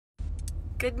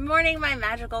Good morning, my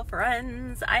magical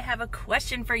friends. I have a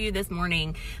question for you this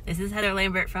morning. This is Heather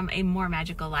Lambert from A More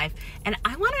Magical Life, and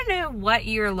I want to know what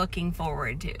you're looking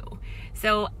forward to.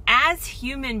 So as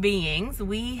human beings,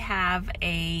 we have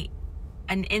an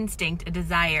instinct, a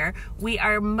desire. We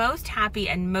are most happy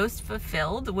and most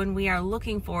fulfilled when we are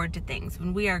looking forward to things,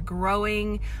 when we are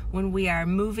growing, when we are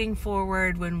moving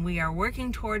forward, when we are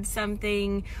working towards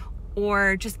something,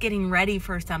 or just getting ready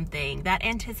for something. That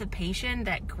anticipation,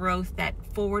 that growth, that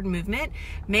forward movement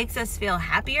makes us feel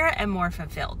happier and more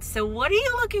fulfilled. So what are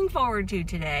you looking forward to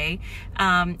today?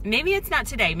 Maybe it's not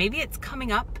today, maybe it's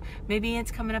coming up. Maybe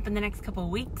it's coming up in the next couple of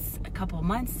weeks, a couple of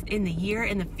months, in the year,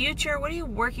 in the future. What are you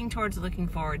working towards, looking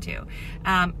forward to?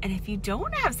 And if you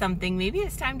don't have something, maybe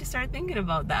it's time to start thinking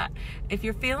about that. If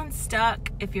you're feeling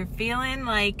stuck, if you're feeling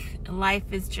like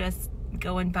life is just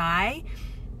going by,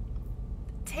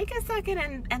 take a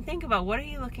second and think about, what are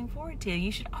you looking forward to?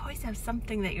 You should always have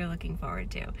something that you're looking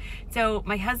forward to. So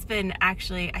my husband,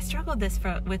 actually, I struggled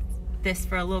with this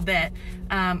for a little bit.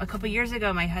 A couple years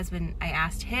ago, my husband, I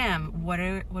asked him, what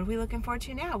are we looking forward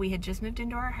to now? We had just moved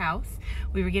into our house.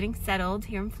 We were getting settled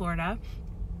here in Florida.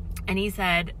 And he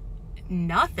said,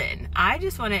 nothing. I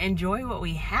just want to enjoy what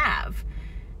we have.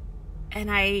 And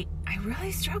I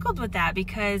really struggled with that,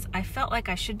 because I felt like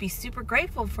I should be super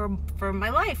grateful for my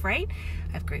life, right?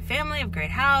 I have a great family, I have a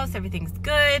great house, everything's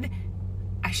good.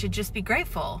 I should just be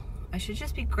grateful. I should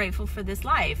just be grateful for this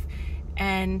life.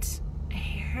 And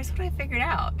here's what I figured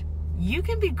out. You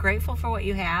can be grateful for what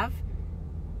you have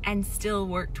and still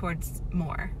work towards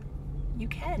more. You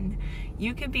can.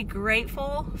 You can be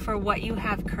grateful for what you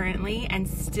have currently and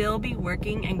still be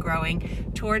working and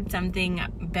growing towards something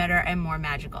better and more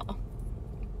magical.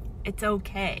 It's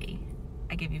okay.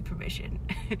 I give you permission.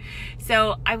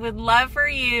 So I would love for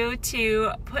you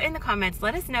to put in the comments,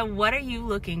 let us know, what are you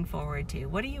looking forward to?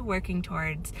 What are you working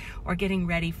towards or getting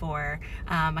ready for?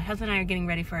 My husband and I are getting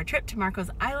ready for a trip to Marcos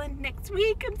Island next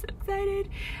week. I'm so excited.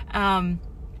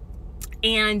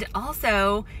 And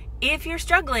also, if you're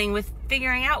struggling with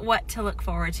figuring out what to look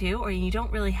forward to, or you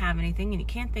don't really have anything and you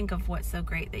can't think of what's so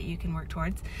great that you can work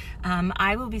towards,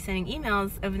 I will be sending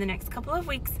emails over the next couple of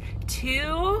weeks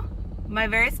to my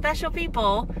very special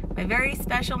people, my very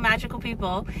special magical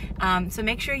people. So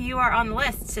make sure you are on the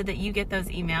list so that you get those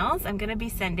emails. I'm going to be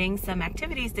sending some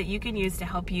activities that you can use to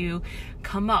help you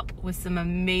come up with some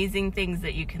amazing things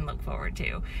that you can look forward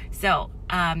to. So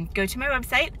go to my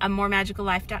website,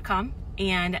 amoremagicallife.com,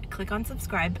 and click on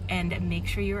subscribe and make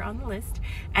sure you're on the list,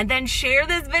 and then share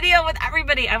this video with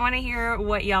everybody. I want to hear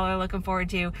what y'all are looking forward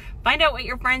to. Find out what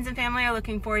your friends and family are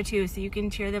looking forward to so you can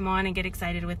cheer them on and get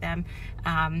excited with them.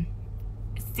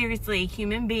 Seriously,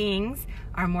 human beings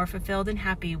are more fulfilled and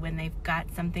happy when they've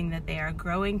got something that they are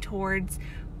growing towards,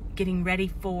 getting ready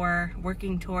for,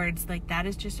 working towards. Like, that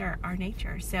is just our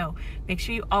nature. So make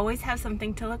sure you always have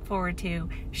something to look forward to.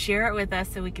 Share it with us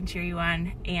so we can cheer you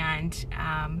on, and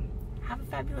have a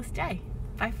fabulous day.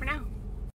 Bye for now.